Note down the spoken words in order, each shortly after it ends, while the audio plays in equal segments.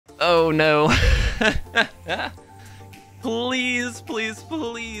Oh no. Please, please,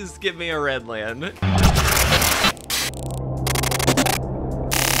 please give me a red land.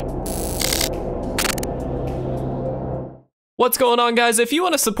 What's going on, guys? If you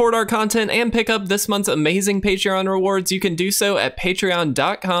want to support our content and pick up this month's amazing Patreon rewards, you can do so at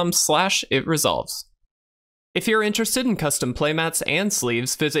patreon.com/itresolves. If you're interested in custom playmats and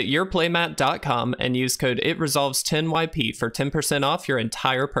sleeves, visit yourplaymat.com and use code ITRESOLVES10YP for 10% off your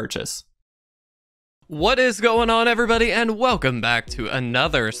entire purchase. What is going on, everybody, and welcome back to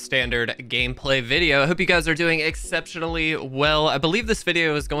another standard gameplay video. I hope you guys are doing exceptionally well. I believe this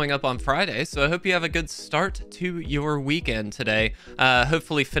video is going up on Friday, so I hope you have a good start to your weekend today.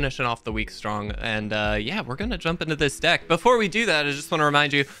 Hopefully finishing off the week strong, and yeah, we're gonna jump into this deck. Before we do that, I just want to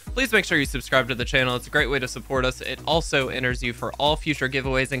remind you, please make sure you subscribe to the channel. It's a great way to support us. It also enters you for all future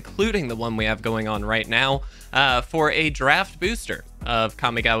giveaways, including the one we have going on right now for a draft booster of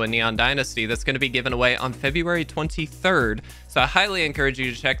Kamigawa Neon Dynasty that's going to be given away on February 23rd. So I highly encourage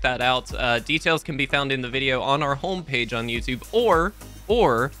you to check that out. Details can be found in the video on our homepage on YouTube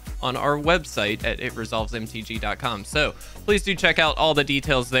or on our website at itresolvesmtg.com. So please do check out all the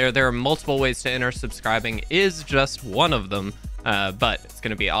details there. There are multiple ways to enter. Subscribing is just one of them. But it's going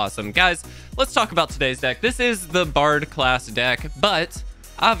to be awesome. Guys, let's talk about today's deck. This is the Bard class deck, but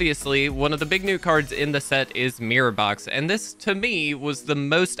obviously, one of the big new cards in the set is Mirror Box, and this, to me, was the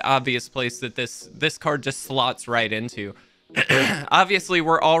most obvious place that this card just slots right into. Obviously,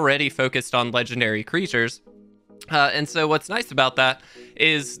 we're already focused on legendary creatures, and so what's nice about that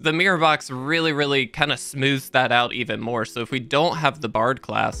is the Mirror Box really kind of smooths that out even more. So if we don't have the Bard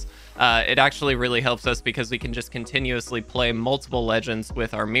class, it actually really helps us because we can just continuously play multiple legends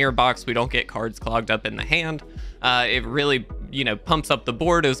with our Mirror Box. We don't get cards clogged up in the hand. It really, pumps up the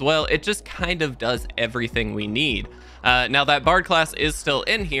board as well. It just kind of does everything we need. Now that Bard class is still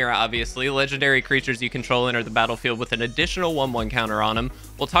in here, obviously. Legendary creatures you control enter the battlefield with an additional 1/1 counter on them.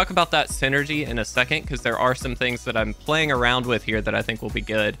 We'll talk about that synergy in a second because there are some things that I'm playing around with here that I think will be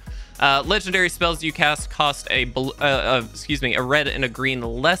good. Legendary spells you cast cost a red and a green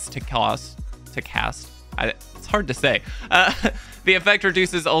less to cast. It's hard to say. The effect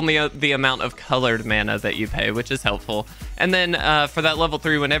reduces only the amount of colored mana that you pay, which is helpful. And then for that level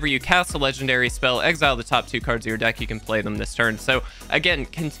 3, whenever you cast a legendary spell, exile the top 2 cards of your deck. You can play them this turn. So again,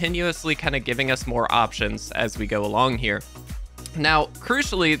 continuously kind of giving us more options as we go along here. Now,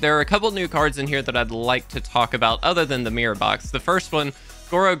 crucially, there are a couple new cards in here that I'd like to talk about other than the Mirror Box. The first one,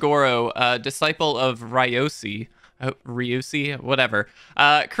 Goro-Goro, Disciple of Ryusei. Ryusei, whatever.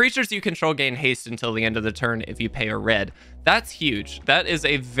 Creatures you control gain haste until the end of the turn if you pay a red. That's huge. That is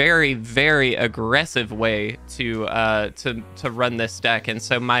a very aggressive way to run this deck, and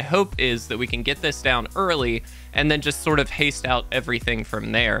so my hope is that we can get this down early and then just sort of haste out everything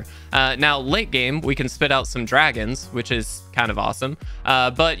from there. Now, late game, we can spit out some dragons, which is kind of awesome,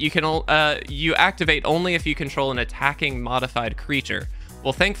 but you activate only if you control an attacking modified creature.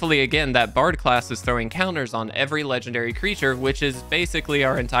 Well, thankfully, again, that Bard class is throwing counters on every legendary creature, which is basically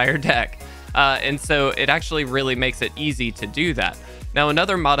our entire deck. And so it actually really makes it easy to do that. Now,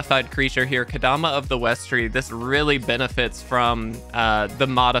 another modified creature here, Kodama of the West Tree. This really benefits from the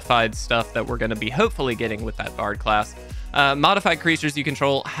modified stuff that we're going to be hopefully getting with that Bard class. Modified creatures you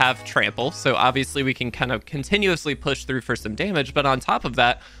control have trample, so obviously we can kind of continuously push through for some damage, but on top of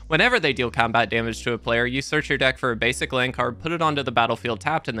that, whenever they deal combat damage to a player, you search your deck for a basic land card, put it onto the battlefield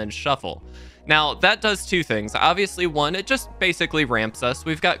tapped, and then shuffle. Now, that does two things. Obviously, one, it just basically ramps us.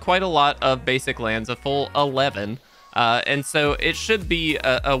 We've got quite a lot of basic lands, a full 11, and so it should be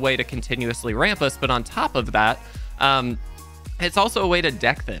a way to continuously ramp us, but on top of that, it's also a way to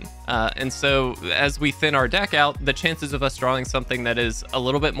deck thin. And so as we thin our deck out, the chances of us drawing something that is a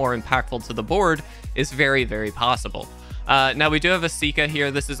little bit more impactful to the board is very possible. Now, we do have Esika here.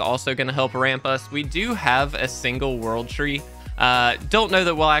 This is also going to help ramp us. We do have a single world tree. Don't know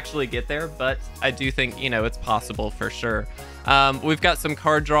that we'll actually get there, but I do think, it's possible for sure. We've got some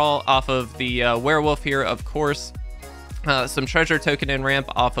card draw off of the Werewolf here, of course. Some treasure token in ramp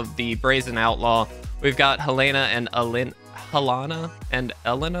off of the Brazen Outlaw. We've got Halana and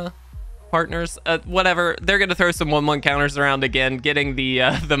Alena partners, whatever. They're gonna throw some 1/1 counters around again, getting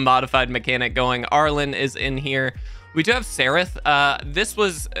the modified mechanic going. Arlinn is in here. We do have Sereth. This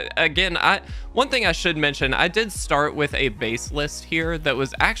was, again, one thing I should mention, I did start with a base list here that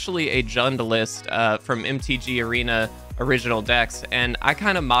was actually a Jund list from MTG Arena original decks, and I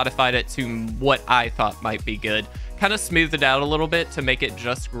kind of modified it to what I thought might be good. Kind of smoothed it out a little bit to make it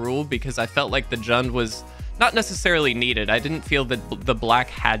just Gruul, because I felt like the Jund was not necessarily needed. I didn't feel that the black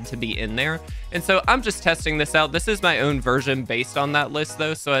had to be in there. And so I'm just testing this out. This is my own version based on that list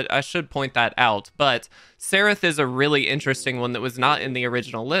though, so I should point that out. But Seraph is a really interesting one that was not in the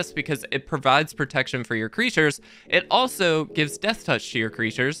original list because it provides protection for your creatures. It also gives death touch to your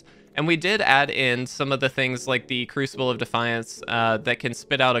creatures. And we did add in some of the things like the Crucible of Defiance that can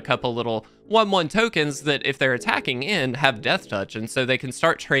spit out a couple little 1/1 tokens that if they're attacking in have death touch, and so they can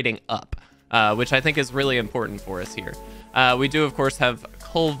start trading up, which I think is really important for us here. We do of course have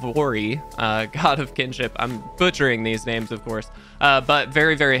Kolvori, God of Kinship. I'm butchering these names of course, but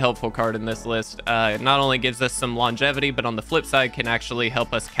very, very helpful card in this list. It not only gives us some longevity, but on the flip side can actually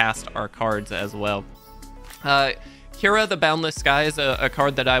help us cast our cards as well. Kira the Boundless Sky is a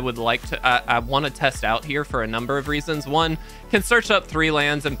card that I would like to, I want to test out here for a number of reasons. One, can search up 3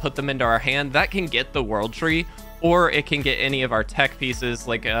 lands and put them into our hand. That can get the World Tree, or it can get any of our tech pieces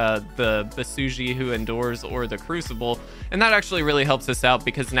like the Boseiju Who Endures or the Crucible. And that actually really helps us out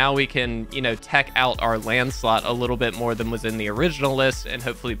because now we can, you know, tech out our land slot a little bit more than was in the original list and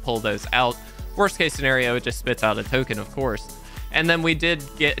hopefully pull those out. Worst case scenario, it just spits out a token, of course. And then we did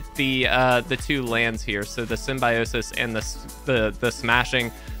get the 2 lands here, so the Symbiosis and the Smashing.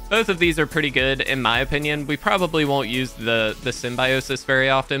 Both of these are pretty good, in my opinion. We probably won't use the Symbiosis very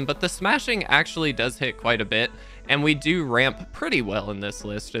often, but the Smashing actually does hit quite a bit, and we do ramp pretty well in this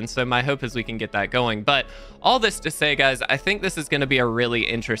list, and so my hope is we can get that going. But all this to say, guys, I think this is going to be a really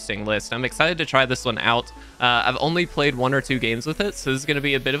interesting list. I'm excited to try this one out. I've only played 1 or 2 games with it, so this is going to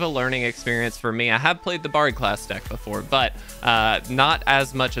be a bit of a learning experience for me. I have played the Bard class deck before, but not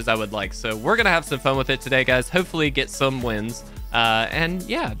as much as I would like. So we're going to have some fun with it today, guys. Hopefully get some wins. And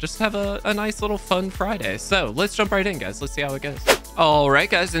yeah, just have a nice little fun Friday. So let's jump right in, guys. Let's see how it goes. All right,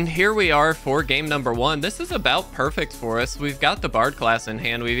 guys, and here we are for game number 1. This is about perfect for us. We've got the Bard class in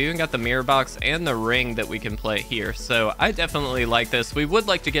hand. We've even got the Mirror Box and the Ring that we can play here. So I definitely like this. We would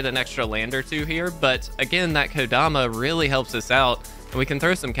like to get an extra land or 2 here, but again, that Kodama really helps us out, and we can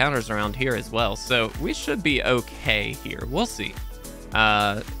throw some counters around here as well. So we should be okay here. We'll see.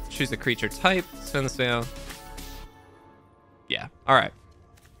 Choose a creature type, spin this down. Yeah, all right.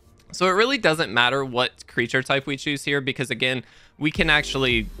 So it really doesn't matter what creature type we choose here because, again, we can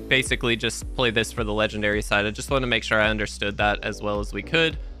actually basically just play this for the legendary side. I just want to make sure I understood that as well as we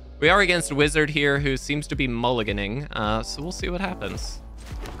could. We are against Wizard here, who seems to be mulliganing, so we'll see what happens.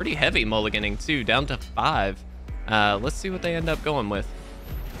 Pretty heavy mulliganing, too, down to 5. Let's see what they end up going with.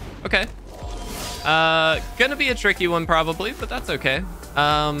 Okay. Gonna be a tricky one, probably, but that's okay.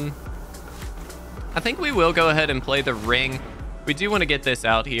 I think we will go ahead and play the Ring. We do want to get this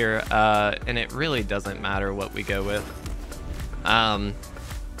out here, and it really doesn't matter what we go with.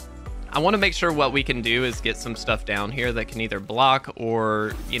 I want to make sure what we can do is get some stuff down here that can either block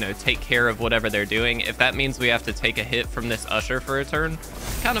or, you know, take care of whatever they're doing. If that means we have to take a hit from this Usher for a turn,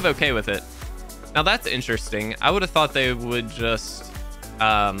 I'm kind of okay with it. Now that's interesting. I would have thought they would just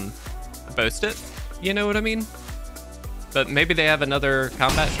boast it, you know what I mean? But maybe they have another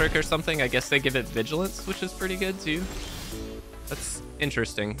combat trick or something. I guess they give it Vigilance, which is pretty good too. That's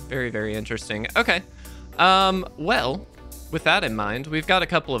interesting. Very, very interesting. Okay. Well, with that in mind, we've got a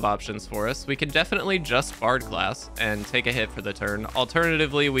couple of options for us. We can definitely just Bard class and take a hit for the turn.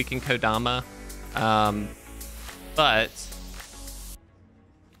 Alternatively, we can Kodama. But,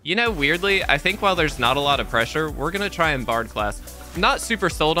 you know, weirdly, I think while there's not a lot of pressure, we're going to try and Bard class. Not super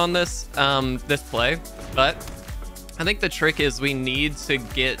sold on this, this play, but I think the trick is we need to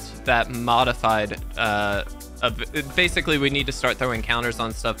get that modified, basically we need to start throwing counters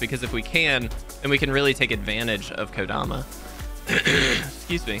on stuff, because if we can, then we can really take advantage of Kodama.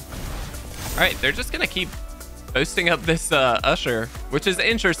 Excuse me. All right, they're just gonna keep boasting up this Usher, which is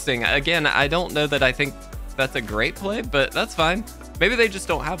interesting. Again, I don't know that I think that's a great play, but that's fine. Maybe they just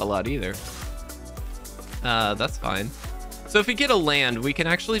don't have a lot either. That's fine. So if we get a land, we can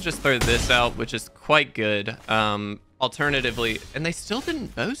actually just throw this out, which is quite good. Alternatively, and they still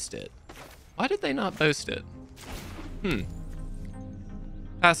didn't boast it. Why did they not boast it?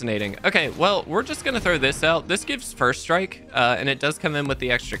 Fascinating. Okay, well, we're just gonna throw this out. This gives first strike, and it does come in with the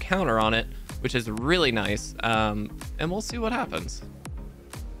extra counter on it, which is really nice. And we'll see what happens.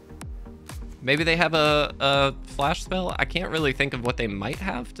 Maybe they have a flash spell. I can't really think of what they might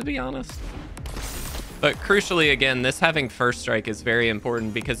have, to be honest. But crucially, again, this having first strike is very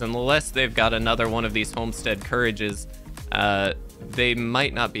important, because unless they've got another one of these Homestead Courages, they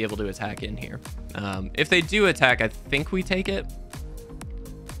might not be able to attack in here. If they do attack, I think we take it,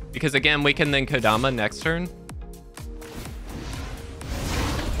 because again, we can then Kodama next turn.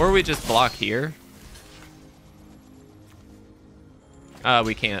 Or we just block here.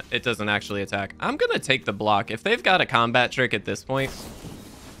 We can't. It doesn't actually attack. I'm gonna take the block. If they've got a combat trick at this point,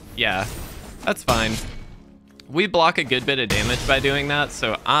 yeah, that's fine. We block a good bit of damage by doing that,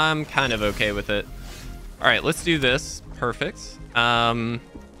 so I'm kind of okay with it. All right, let's do this. Perfect.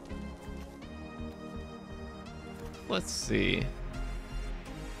 Let's see.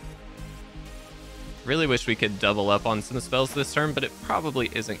 Really wish we could double up on some spells this turn, but it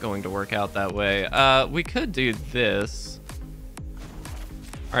probably isn't going to work out that way. We could do this.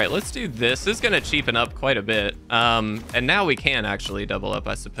 All right, let's do this. This is going to cheapen up quite a bit. And now we can actually double up,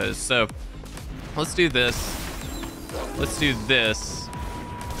 I suppose. So let's do this. Let's do this.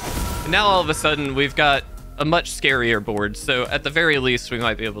 And now all of a sudden we've got a much scarier board. So at the very least, we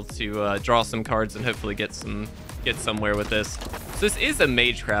might be able to draw some cards and hopefully get somewhere with this. So this is a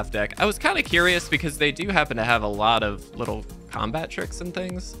Magecraft deck. I was kind of curious because they do happen to have a lot of little combat tricks and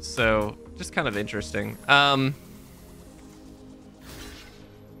things. So just kind of interesting. I'm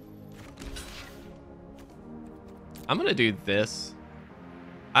gonna do this.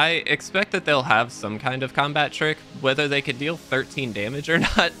 I expect that they'll have some kind of combat trick. Whether they could deal 13 damage or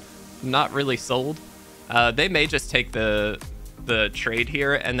not, I'm not really sold. They may just take the trade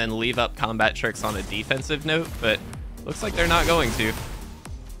here and then leave up combat tricks on a defensive note, but looks like they're not going to.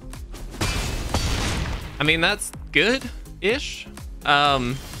 I mean, that's good-ish,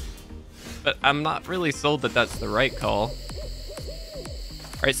 but I'm not really sold that that's the right call.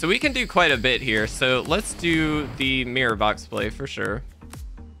 All right, so we can do quite a bit here. So let's do the mirror box play for sure.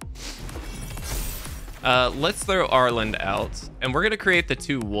 Let's throw Arlinn out, and we're gonna create the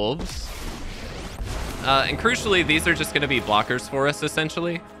 2 wolves. And crucially, these are just gonna be blockers for us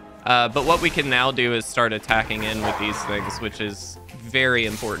essentially. But what we can now do is start attacking in with these things, which is very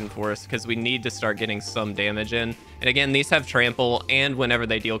important for us because we need to start getting some damage in. And again, these have trample, and whenever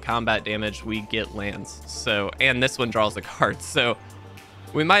they deal combat damage, we get lands. So, and this one draws a card. So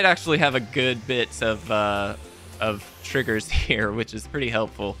we might actually have a good bit of triggers here, which is pretty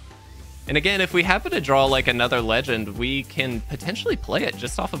helpful. And again, if we happen to draw like another legend, we can potentially play it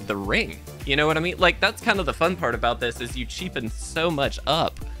just off of the ring. You know what I mean? Like, that's kind of the fun part about this, is you cheapen so much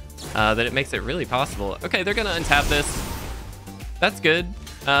up that it makes it really possible. Okay, they're gonna untap this. That's good.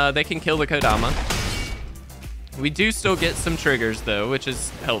 They can kill the Kodama. We do still get some triggers though, which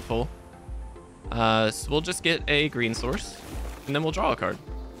is helpful. So we'll just get a green source, and then we'll draw a card.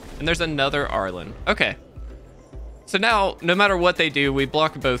 And there's another Arlinn. Okay. So now, no matter what they do, we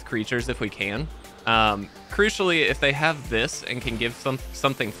block both creatures if we can. Crucially, if they have this and can give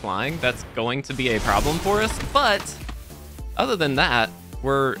something flying, that's going to be a problem for us. But other than that,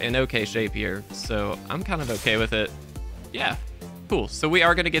 we're in okay shape here. So I'm kind of okay with it. Yeah, cool. So we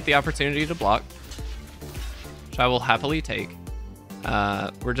are going to get the opportunity to block, which I will happily take.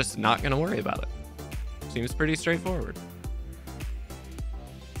 We're just not going to worry about it. Seems pretty straightforward.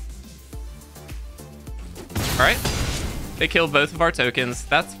 All right, they killed both of our tokens.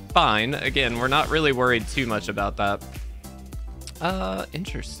 That's fine. Again, we're not really worried too much about that.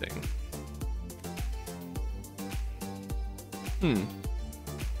 Interesting.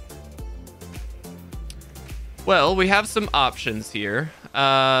 Well, we have some options here.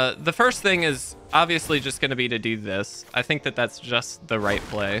 The first thing is obviously just going to be to do this. I think that that's just the right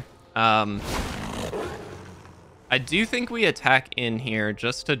play. I do think we attack in here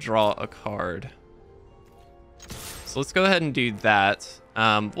just to draw a card. So let's go ahead and do that.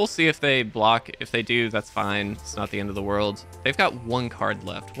 We'll see if they block. If they do, that's fine. It's not the end of the world. They've got 1 card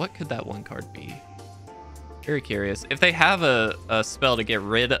left. What could that 1 card be? Very curious. If they have a spell to get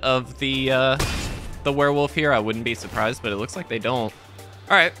rid of the werewolf here, I wouldn't be surprised, but it looks like they don't.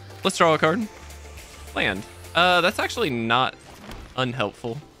 All right, let's draw a card. Land. That's actually not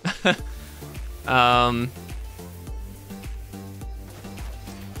unhelpful.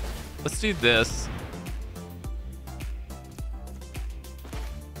 Let's do this.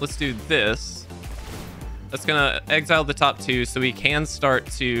 Let's do this. That's gonna exile the top 2, so we can start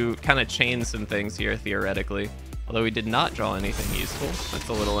to kind of chain some things here, theoretically. Although we did not draw anything useful. That's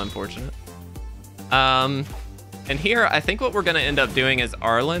a little unfortunate. And here, I think what we're gonna end up doing is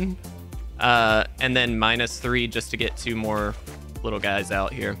Arlinn, and then -3 just to get 2 more little guys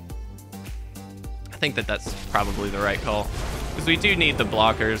out here. I think that that's probably the right call, because we do need the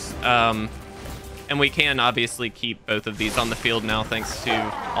blockers. And we can obviously keep both of these on the field now thanks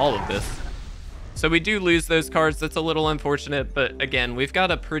to all of this. So we do lose those cards. That's a little unfortunate, but again, we've got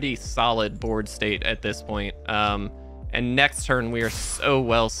a pretty solid board state at this point. And next turn, we are so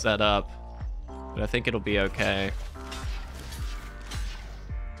well set up, but I think it'll be okay.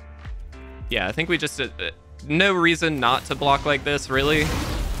 Yeah, I think we just... no reason not to block like this, really.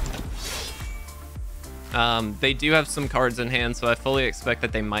 They do have some cards in hand, so I fully expect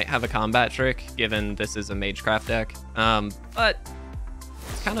that they might have a combat trick, given this is a Magecraft deck. But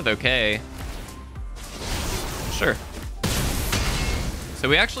it's kind of okay. Sure. So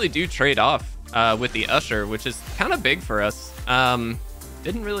we actually do trade off with the Usher, which is kind of big for us.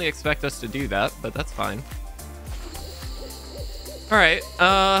 Didn't really expect us to do that, but that's fine. All right,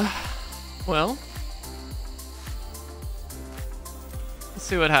 well, let's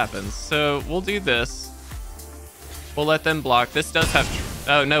see what happens. So we'll do this. We'll let them block. This does have,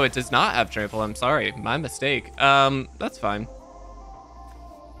 oh no, it does not have trample. I'm sorry, my mistake. That's fine.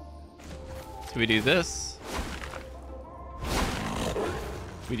 So we do this.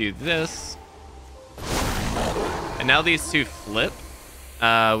 We do this. And now these two flip,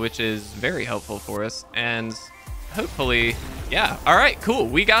 which is very helpful for us. And hopefully, yeah. All right, cool.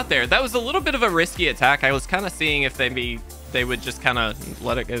 We got there. That was a little bit of a risky attack. I was kind of seeing if they would just kind of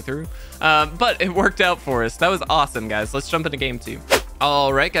let it go through. But it worked out for us. That was awesome, guys. Let's jump into game 2.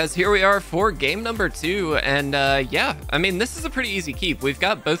 All right, guys, here we are for game number 2. And yeah, I mean, this is a pretty easy keep. We've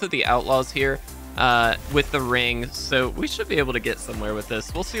got both of the Outlaws here with the ring, so we should be able to get somewhere with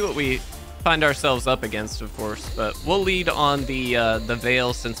this. We'll see what we find ourselves up against, of course, but we'll lead on the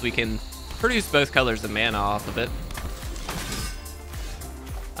Vale since we can produce both colors of mana off of it.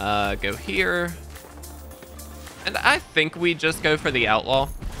 Go here. And I think we just go for the Outlaw.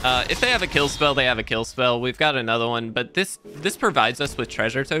 If they have a kill spell, they have a kill spell. We've got another one, but this provides us with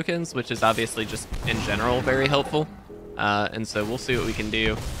treasure tokens, which is obviously just in general very helpful. And so we'll see what we can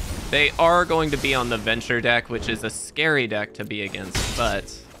do. They are going to be on the Venture deck, which is a scary deck to be against,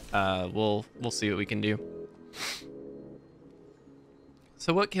 but we'll see what we can do.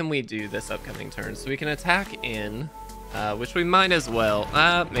 So what can we do this upcoming turn? So we can attack in, which we might as well.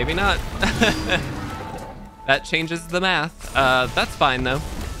 Maybe not. That changes the math. That's fine, though.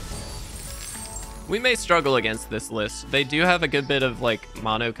 We may struggle against this list. They do have a good bit of, like,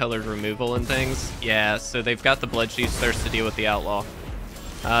 mono-colored removal and things. Yeah, so they've got the Bloodchief's Thirst to deal with the Outlaw.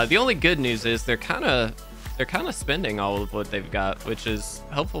 The only good news is they're kind of spending all of what they've got, which is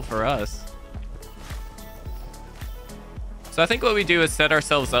helpful for us. So I think what we do is set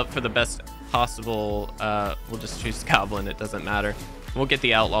ourselves up for the best possible. We'll just choose Goblin. It doesn't matter. We'll get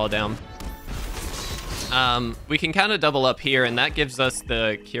the Outlaw down. We can kind of double up here, and that gives us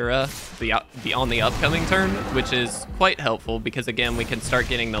the Cura on the upcoming turn, which is quite helpful because, again, we can start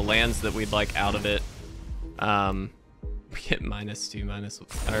getting the lands that we'd like out of it. We get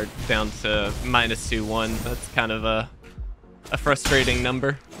 -2, or down to -2/1. That's kind of a frustrating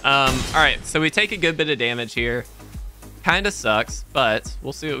number. All right, so we take a good bit of damage here. Kind of sucks, but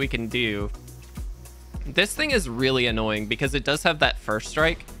we'll see what we can do. This thing is really annoying because it does have that first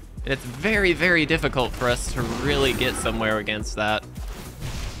strike. And it's very, very difficult for us to really get somewhere against that.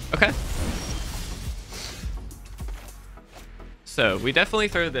 Okay. So we definitely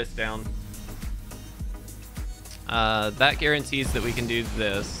throw this down. That guarantees that we can do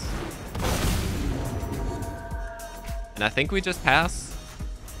this. And I think we just pass.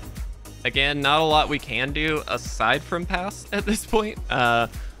 Again, not a lot we can do aside from pass at this point.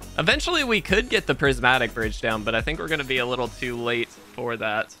 Eventually we could get the Prismatic Bridge down, but I think we're going to be a little too late for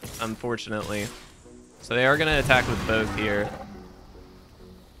that, unfortunately. So they are going to attack with both here.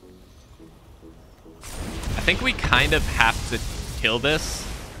 I think we kind of have to kill this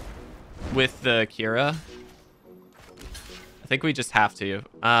with the Cura. I think we just have to.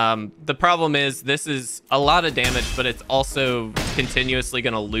 The problem is this is a lot of damage, but it's also continuously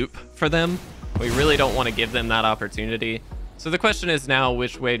going to loop for them. We really don't want to give them that opportunity. So the question is now,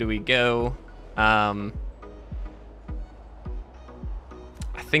 which way do we go? I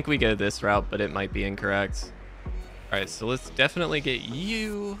think we go this route, but it might be incorrect. All right, so let's definitely get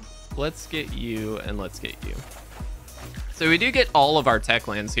you. Let's get you, and let's get you. So we do get all of our tech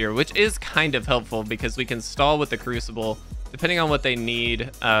lands here, which is kind of helpful because we can stall with the Crucible. Depending on what they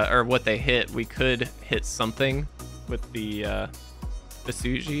need, or what they hit, we could hit something with the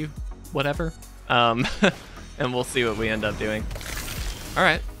Boseiju, whatever. And we'll see what we end up doing. All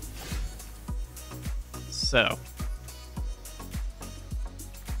right. So.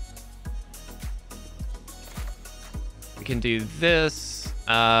 We can do this.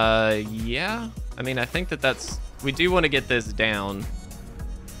 Yeah. I mean, I think that's... We do want to get this down.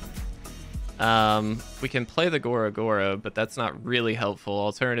 We can play the Goro-Goro, but that's not really helpful.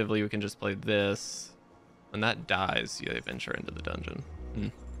 Alternatively, we can just play this. When that dies, you venture into the dungeon.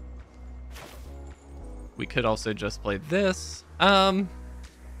 We could also just play this. I'm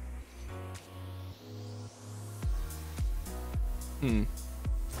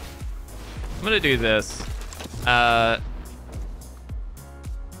gonna do this. I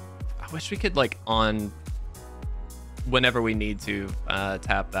wish we could like whenever we need to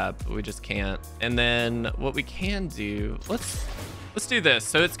tap that, but we just can't. And then what we can do, let's do this.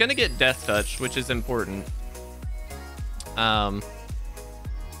 So it's gonna get Death Touch, which is important. They're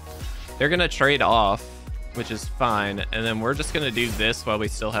gonna trade off, which is fine, and then we're just gonna do this while we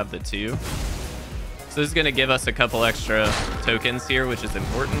still have the 2. So this is gonna give us a couple extra tokens here, which is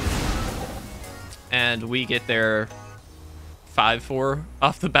important. And we get their 5/4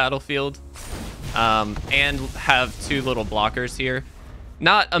 off the battlefield. And have 2 little blockers here.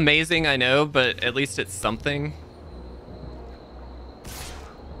 Not amazing, I know, but at least it's something.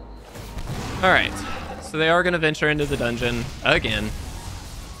 All right, so they are going to venture into the dungeon again.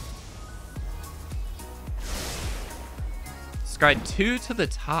 Scry 2 to the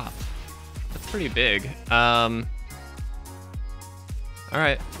top. That's pretty big. All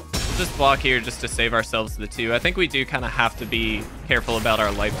right, we'll just block here just to save ourselves the 2. I think we do kind of have to be careful about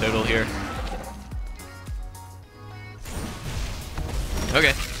our life total here.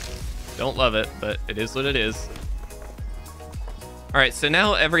 Okay, don't love it, but it is what it is. All right, so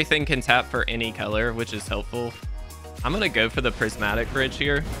now everything can tap for any color, which is helpful. I'm gonna go for the prismatic bridge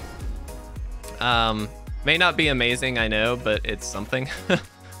here. May not be amazing, I know, but it's something.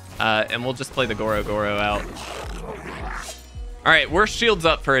 And we'll just play the Goro-Goro out. All right, we're shields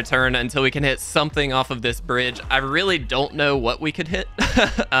up for a turn until we can hit something off of this bridge. I really don't know what we could hit.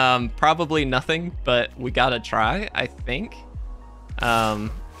 Probably nothing, but we gotta try, I think.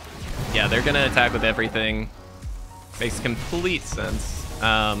 Yeah, they're gonna attack with everything. Makes complete sense.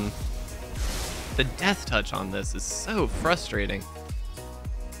 The death touch on this is so frustrating.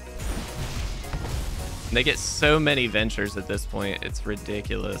 They get so many ventures at this point, it's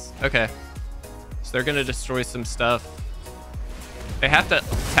ridiculous. Okay, so they're gonna destroy some stuff. They have to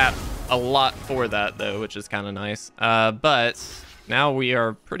tap a lot for that though, which is kind of nice. But now we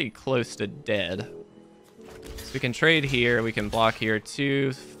are pretty close to dead. We can trade here, we can block here,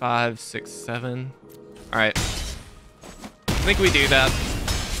 2, 5, 6, 7. All right, I think we do that.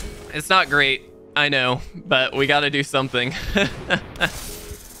 It's not great, I know, but we gotta do something. All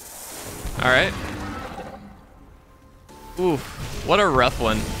right. Ooh, what a rough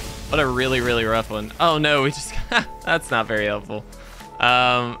one. What a really, really rough one. Oh no, we just, that's not very helpful.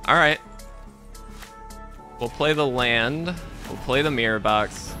 All right. We'll play the land, we'll play the mirror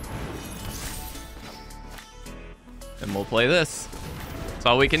box. And we'll play this. That's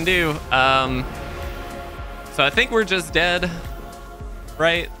all we can do. So I think we're just dead,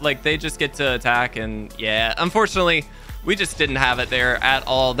 right? Like they just get to attack and yeah, unfortunately, we just didn't have it there at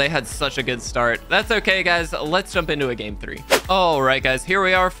all. They had such a good start. That's okay, guys. Let's jump into a game 3. All right, guys, here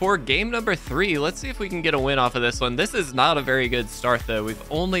we are for game number 3. Let's see if we can get a win off of this one. This is not a very good start though.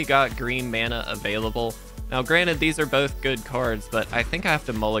 We've only got green mana available. Now, granted, these are both good cards, but I think I have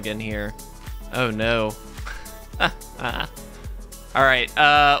to mulligan here. Oh no. All right,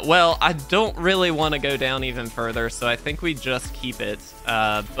 well, I don't really want to go down even further, so I think we just keep it,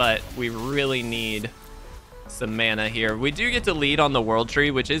 but we really need some mana here. We do get to lead on the world tree,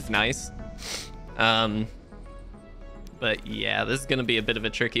 which is nice. But yeah, this is going to be a bit of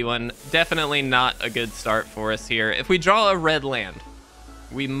a tricky one. Definitely not a good start for us here. If we draw a red land,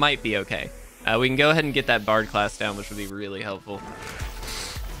 we might be okay. We can go ahead and get that Bard class down, which would be really helpful.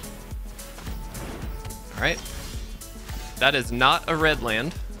 All right. That is not a red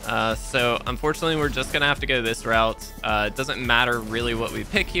land, so unfortunately we're just gonna have to go this route. It doesn't matter really what we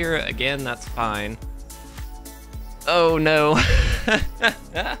pick here. Again, that's fine. Oh no.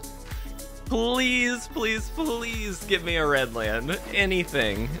 Please, please, please give me a red land.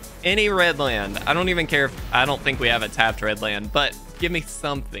 Anything, any red land. I don't even care if, I don't think we have a tapped red land, but give me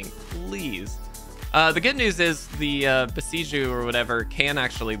something, please. The good news is the Boseiju or whatever can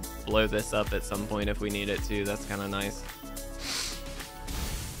actually blow this up at some point if we need it to. That's kind of nice.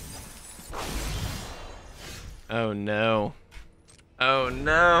 Oh no. Oh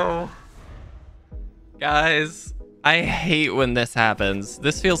no. Guys, I hate when this happens.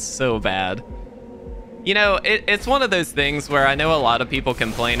 This feels so bad. You know, it's one of those things where I know a lot of people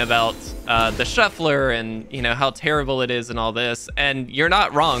complain about the shuffler and, you know, how terrible it is and all this. And you're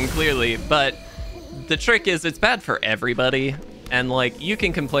not wrong, clearly, but the trick is it's bad for everybody. And like, you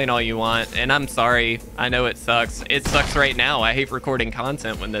can complain all you want, and I'm sorry, I know it sucks. It sucks right now. I hate recording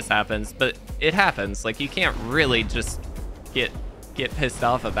content when this happens, but it happens. Like, you can't really just get pissed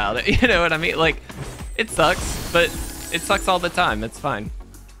off about it. You know what I mean? Like, it sucks, but it sucks all the time. It's fine.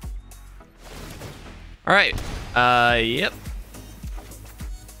 All right. Yep.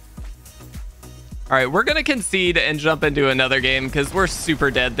 All right, we're gonna concede and jump into another game because we're super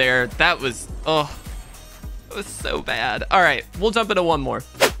dead there. That was, oh. It was so bad. All right, we'll jump into one more.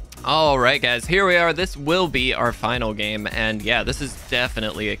 All right, guys, here we are. This will be our final game, and yeah, this is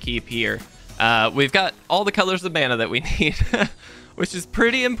definitely a keep here. We've got all the colors of mana that we need, which is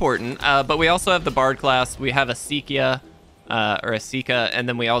pretty important, but we also have the Bard class. We have Esika, and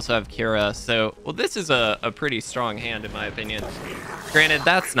then we also have Kira. So, well, this is a pretty strong hand, in my opinion. Granted,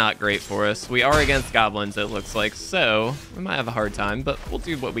 that's not great for us. We are against goblins, it looks like, so we might have a hard time, but we'll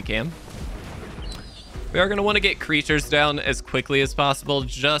do what we can. We are going to want to get creatures down as quickly as possible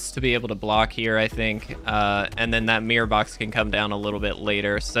just to be able to block here, I think. And then that mirror box can come down a little bit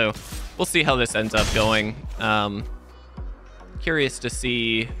later. So we'll see how this ends up going. Curious to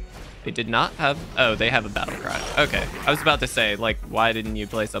see. They did not have... Oh, they have a battle cry. Okay. I was about to say, like, why didn't you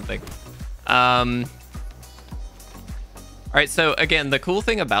play something? All right, so again, the cool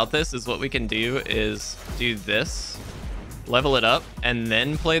thing about this is what we can do is do this, level it up, and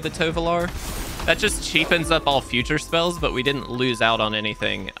then play the Tovolar. That just cheapens up all future spells, but we didn't lose out on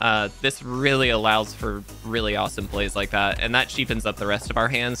anything. This really allows for really awesome plays like that, and that cheapens up the rest of our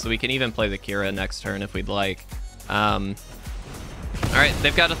hands, so we can even play the Kira next turn if we'd like. All right,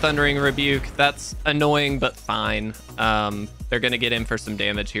 they've got a Thundering Rebuke. That's annoying, but fine. They're going to get in for some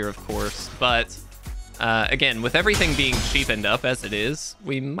damage here, of course, but again, with everything being cheapened up as it is,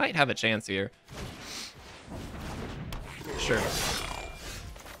 we might have a chance here. Sure.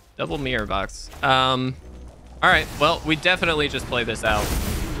 Double mirror box. All right, well, we definitely just play this out.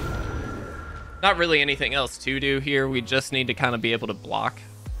 Not really anything else to do here. We just need to kind of be able to block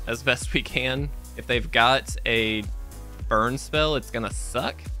as best we can. If they've got a burn spell, it's gonna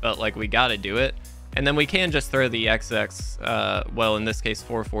suck, but like we gotta do it. And then we can just throw the XX, well, in this case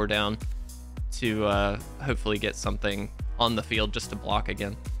 4/4 down to hopefully get something on the field just to block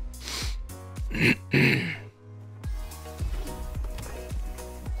again.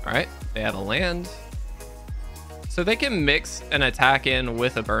 All right, they have a land. So they can mix an attack in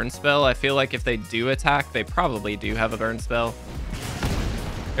with a burn spell. I feel like if they do attack, they probably do have a burn spell.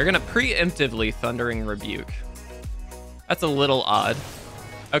 They're gonna preemptively Thundering Rebuke. That's a little odd.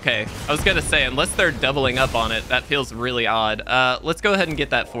 Okay, I was gonna say, unless they're doubling up on it, that feels really odd. Let's go ahead and get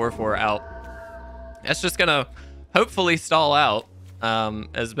that 4/4 out. That's just gonna hopefully stall out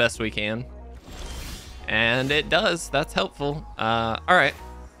as best we can. And it does, that's helpful. All right.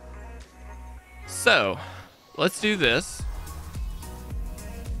 So, let's do this.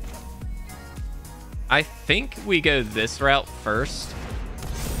 I think we go this route first.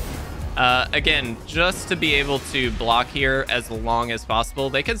 Again, just to be able to block here as long as possible.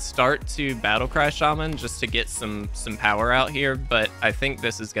 They could start to Battle Cry Shaman just to get some power out here, but I think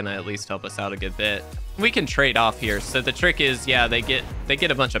this is gonna at least help us out a good bit. We can trade off here. So the trick is, yeah, they get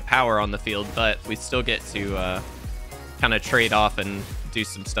a bunch of power on the field, but we still get to kind of trade off and do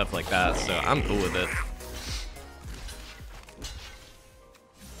some stuff like that, so I'm cool with it.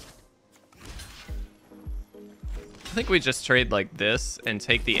 I think we just trade like this and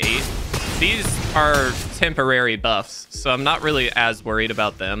take the 8. These are temporary buffs, so I'm not really as worried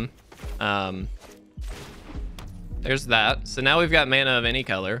about them. There's that. So now we've got mana of any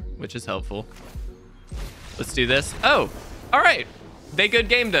color, which is helpful. Let's do this. Oh, all right. They good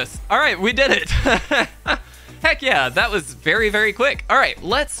gamed us. All right, we did it. Heck yeah, that was very, very quick. All right,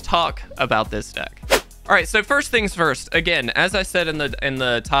 let's talk about this deck. All right, so first things first. Again, as I said in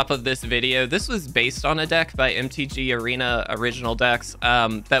the top of this video, this was based on a deck by MTG Arena Original Decks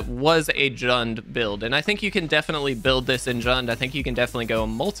that was a Jund build, and I think you can definitely build this in Jund. I think you can definitely go a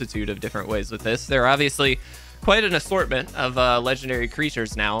multitude of different ways with this. There are obviously quite an assortment of legendary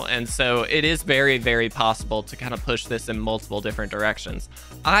creatures now, and so it is very, very possible to kind of push this in multiple different directions.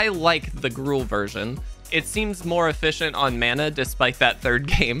 I like the Gruul version. It seems more efficient on mana despite that third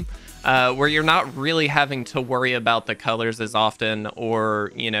game, where you're not really having to worry about the colors as often,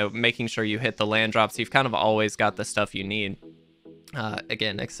 or, you know, making sure you hit the land drops. You've kind of always got the stuff you need.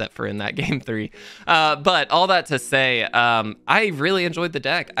 Again, except for in that game 3. But all that to say, I really enjoyed the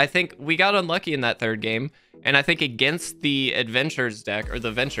deck. I think we got unlucky in that third game, and I think against the Adventures deck, or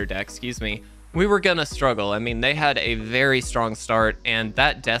the Venture deck, excuse me, we were gonna struggle. I mean, they had a very strong start, and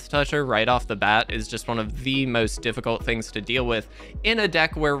that Death Toucher right off the bat is just one of the most difficult things to deal with in a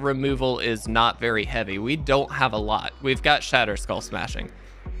deck where removal is not very heavy. We don't have a lot. We've got Shatterskull Smashing.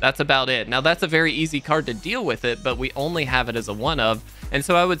 That's about it. Now, that's a very easy card to deal with it, but we only have it as a one-of, and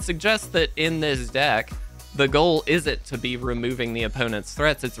so I would suggest that in this deck, the goal isn't to be removing the opponent's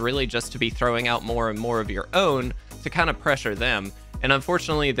threats. It's really just to be throwing out more and more of your own to kind of pressure them. And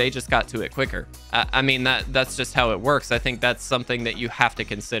unfortunately, they just got to it quicker. I mean, that's just how it works. I think that's something that you have to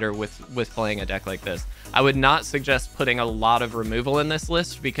consider with playing a deck like this. I would not suggest putting a lot of removal in this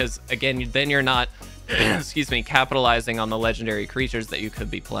list because, again, then you're not excuse me, capitalizing on the legendary creatures that you could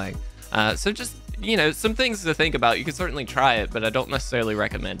be playing. So just, you know, some things to think about. You can certainly try it, but I don't necessarily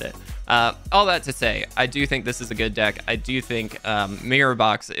recommend it. All that to say, I do think this is a good deck. I do think Mirror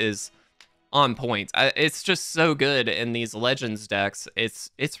Box is on point. It's just so good in these Legends decks.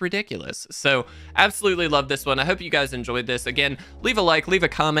 It's ridiculous. So absolutely love this one. I hope you guys enjoyed this. Again, leave a like, leave a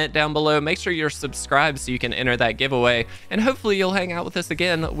comment down below. Make sure you're subscribed so you can enter that giveaway. And hopefully you'll hang out with us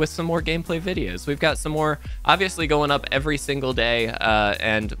again with some more gameplay videos. We've got some more obviously going up every single day,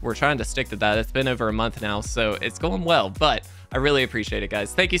 and we're trying to stick to that. It's been over a month now, so it's going well, but I really appreciate it,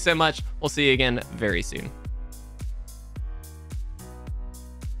 guys. Thank you so much. We'll see you again very soon.